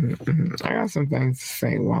got some things to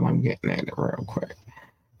say while I'm getting at it real quick.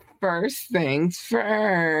 First things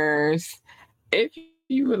first, if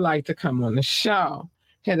you would like to come on the show,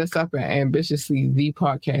 hit us up at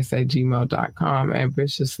ambitiouslythepodcast@gmail.com,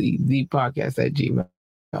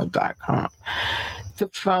 ambitiouslythepodcast@gmail.com. The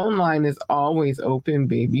phone line is always open,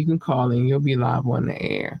 baby. You can call in. You'll be live on the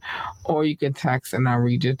air. Or you can text, and I'll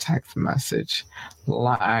read your text message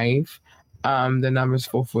live. The number is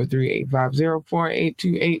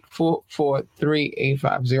 443-850-4828,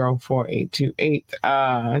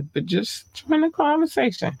 443-850-4828. But just join the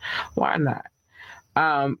conversation. Why not?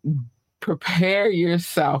 Um, Prepare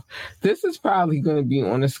yourself. This is probably going to be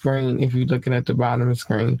on the screen if you're looking at the bottom of the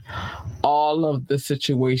screen. All of the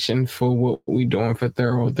situation for what we're doing for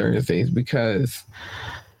Thorough Thursdays, because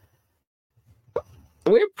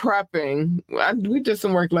we're prepping. We did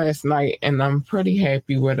some work last night, and I'm pretty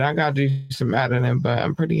happy with it. I got to do some editing, but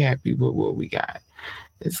I'm pretty happy with what we got.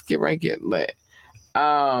 Let's get lit.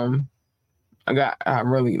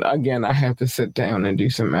 I have to sit down and do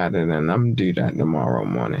some editing. I'm gonna do that tomorrow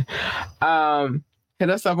morning. Hit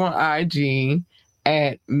us up on IG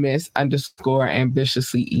at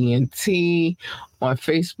Miss_ambitiously ENT, on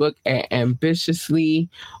Facebook at Ambitiously,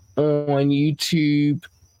 on YouTube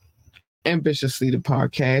Ambitiously the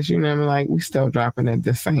podcast. You know, like, we still dropping it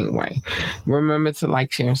the same way. Remember to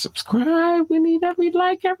like, share, and subscribe. We need every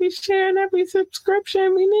like, every share, and every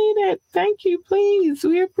subscription. We need it. Thank you, please.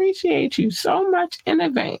 We appreciate you so much in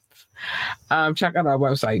advance. Check out our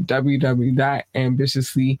website,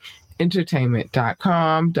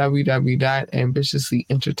 www.ambitiouslyentertainment.com,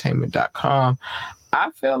 www.ambitiouslyentertainment.com.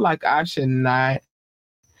 I feel like I should not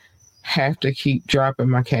have to keep dropping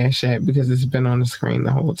my Cash App because it's been on the screen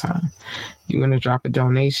the whole time. You want to drop a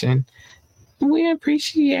donation? We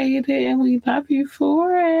appreciate it and we love you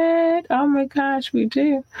for it. Oh my gosh, we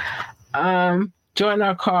do. Join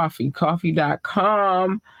our coffee.com,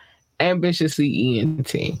 Ambitiously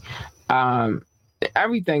ENT.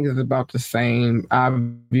 Everything is about the same. Our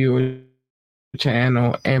viewer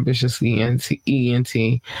channel, Ambitiously ENT,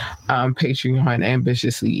 Patreon,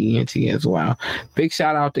 Ambitiously ENT as well. Big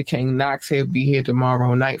shout out to King Knox. He'll be here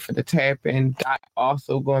tomorrow night for the tap-in. Doc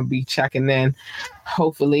also going to be checking in,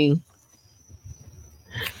 hopefully,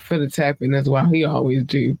 for the tap-in as well. He always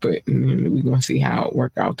do, but we're going to see how it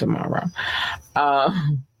work out tomorrow.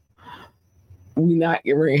 We not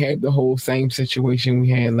getting ready to have the whole same situation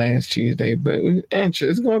we had last Tuesday, but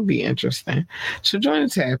it's going to be interesting. So join the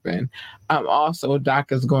tap-in. Also,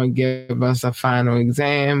 Doc is going to give us a final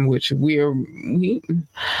exam, which I'm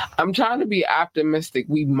trying to be optimistic.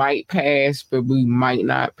 We might pass, but we might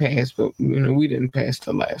not pass. But we didn't pass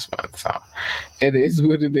the last one, so it is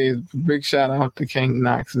what it is. Big shout out to King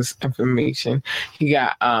Knox's information. He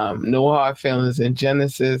got No Hard Feelings in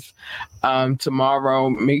Genesis. Tomorrow,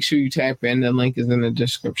 make sure you tap in. The link is in the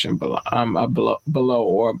description below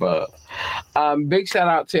or above. Big shout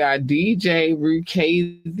out to our DJ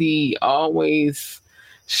Rukazy, always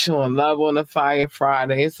showing love on the Fire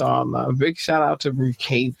Friday. It's all love. Big shout out to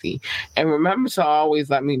Rukazy, and remember to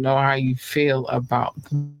always let me know how you feel about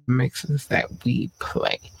the mixes that we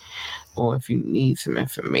play, or if you need some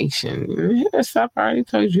information, hit us up. I already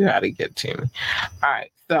told you how to get to me. All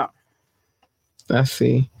right, so let's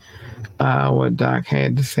see what Doc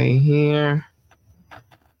had to say here.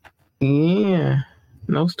 Yeah,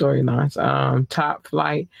 no storylines. Top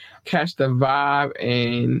Flight, Catch the Vibe,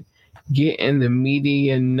 and Get in the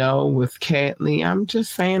Media Know with Catley. I'm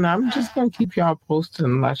just saying, I'm just going to keep y'all posted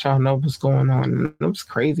and let y'all know what's going on. It was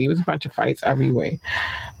crazy. It was a bunch of fights everywhere.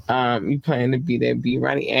 You plan to be there, be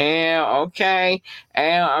ready. Al, okay.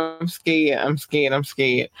 Al, I'm scared. I'm scared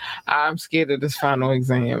of this final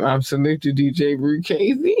exam. Salute to DJ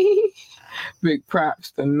Rukazy. Big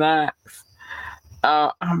props to Knox.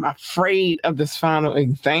 I'm afraid of this final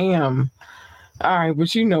exam. All right,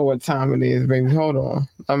 but you know what time it is, baby. Hold on.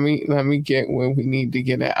 Let me get where we need to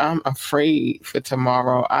get at. I'm afraid for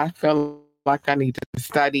tomorrow. I feel like I need to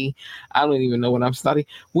study. I don't even know what I'm studying.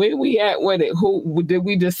 Where we at with it? Who did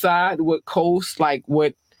we decide? What coast? Like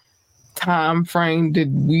what time frame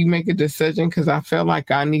did we make a decision? Because I feel like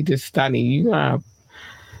I need to study. I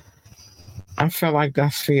feel like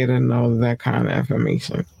that's fair to know that kind of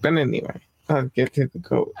information. But anyway, let's get to the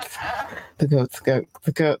goats. The goats.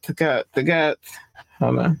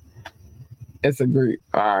 Hold on. It's a group.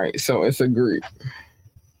 All right, so it's a group.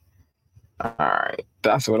 All right,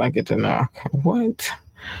 that's what I get to know. What?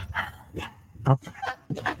 Okay.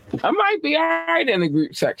 I might be all right in the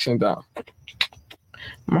group section, though.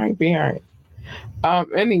 Might be all right.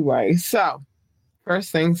 Anyway, so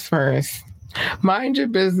first things first. Mind your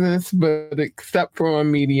business, but except for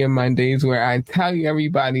on Media Mondays, where I tell you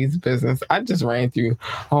everybody's business. I just ran through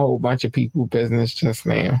a whole bunch of people's business just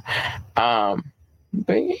now.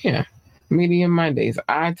 But yeah, Media Mondays,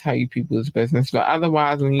 I tell you people's business. But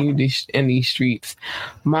otherwise, when you in these streets,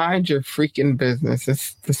 mind your freaking business.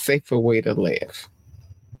 It's the safer way to live.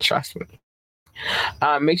 Trust me.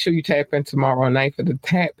 Make sure you tap in tomorrow night for the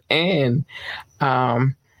tap in.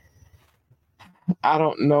 I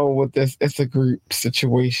don't know what this it's a group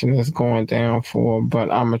situation is going down for,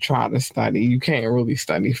 but I'm gonna try to study. You can't really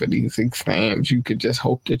study for these exams. You could just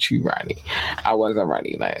hope that you ready. I wasn't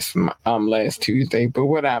ready last Tuesday, but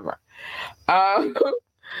whatever. Um,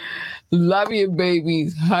 love your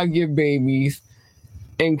babies, hug your babies,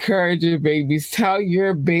 encourage your babies, tell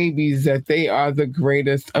your babies that they are the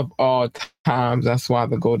greatest of all times. That's why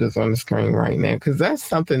the gold is on the screen right now, because that's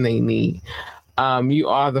something they need. You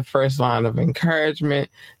are the first line of encouragement.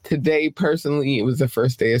 Today, personally, it was the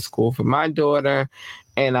first day of school for my daughter,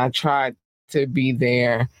 and I tried to be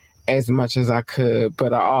there as much as I could,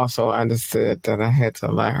 but I also understood that I had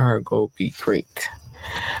to let her go be great.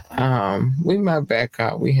 We met back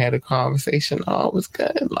up. We had a conversation. All was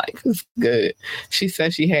good. Life is good. She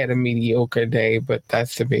said she had a mediocre day, but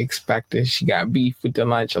that's to be expected. She got beef with the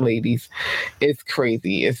lunch ladies. It's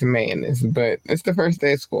crazy. It's madness, but it's the first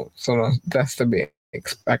day of school, so that's to be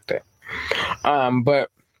expected. But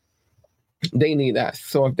they need us.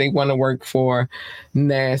 So if they want to work for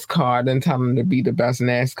NASCAR, then tell them to be the best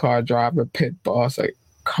NASCAR driver, pit boss, or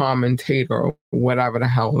commentator, or whatever the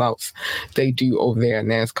hell else they do over there at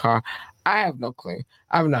NASCAR. I have no clue.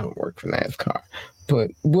 I've never worked for NASCAR,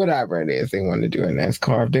 but whatever it is they want to do in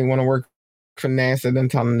NASCAR, if they want to work for NASA, then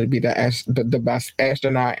tell them to be the best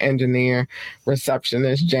astronaut, engineer,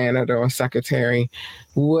 receptionist, janitor, or secretary.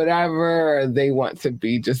 Whatever they want to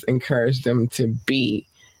be, just encourage them to be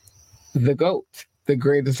the GOAT, the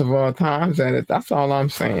greatest of all times at it. That's all I'm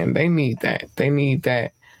saying. They need that. They need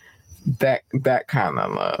that kind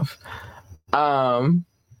of love.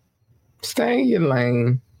 Stay in your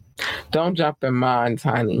lane. Don't jump in mines,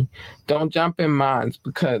 honey. Don't jump in mines,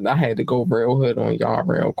 because I had to go real hood on y'all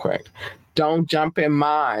real quick. Don't jump in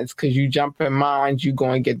mines, because you jump in mines, you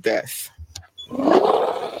going to get this.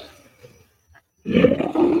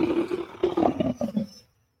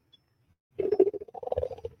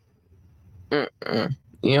 Mm-mm.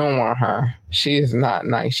 You don't want her. She is not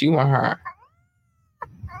nice. You want her.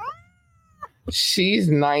 She's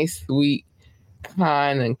nice, sweet,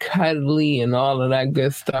 kind, and cuddly, and all of that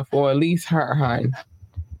good stuff, or at least her, hun.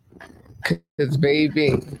 Because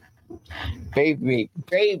baby,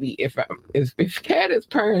 if Cat is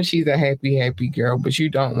purring, she's a happy girl, but you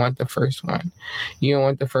don't want the first one. You don't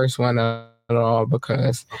want the first one at all,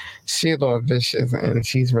 because she's a little vicious and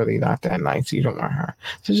she's really not that nice. You don't want her.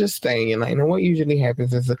 So just stay in your lane. And what usually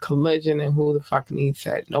happens is a collision, and who the fuck needs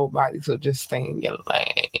that? Nobody. So just stay in your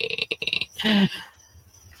lane.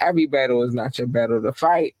 Every battle is not your battle to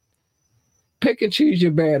fight. Pick and choose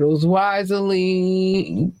your battles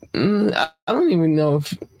wisely. I don't even know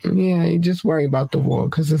if, you just worry about the war,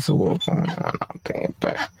 because it's a war going on out there.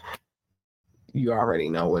 But you already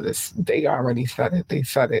know what it's, they already said it. They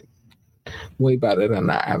said it way better than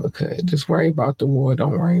I ever could. Just worry about the war.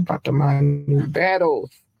 Don't worry about the minute battles.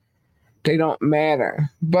 They don't matter.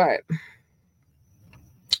 But,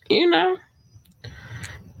 you know,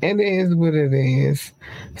 it is what it is.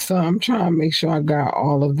 So I'm trying to make sure I got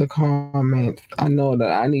all of the comments. I know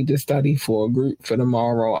that I need to study for a group for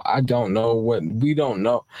tomorrow. I don't know what, we don't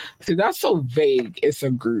know. See, that's so vague. It's a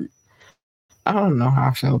group. I don't know how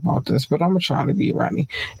I feel about this, but I'm going to try to be ready.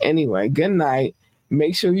 Anyway, good night.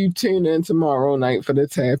 Make sure you tune in tomorrow night for the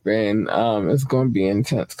tap in. It's going to be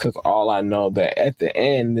intense, because all I know that at the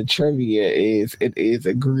end, the trivia is it is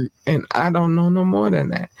a group, and I don't know no more than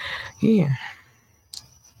that. Yeah.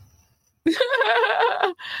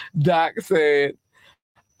 Doc said,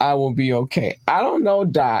 I will be okay. I don't know,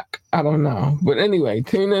 Doc. I don't know. But anyway,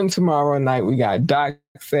 tune in tomorrow night. We got Doc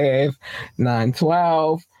Sav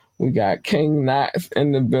 912. We got King Knots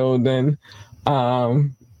in the building.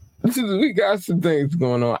 We got some things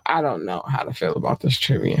going on. I don't know how to feel about this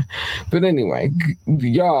trivia. But anyway,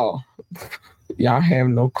 y'all have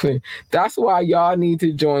no clue. That's why y'all need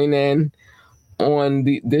to join in on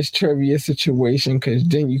this trivia situation, because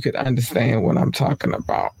then you could understand what I'm talking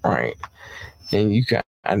about, right? And you can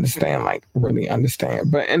understand, like really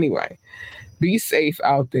understand. But anyway, be safe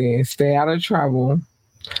out there. Stay out of trouble.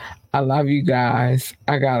 I love you guys.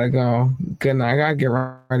 I gotta go. Good night. I gotta get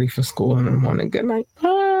ready for school in the morning. Good night.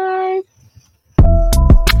 Bye.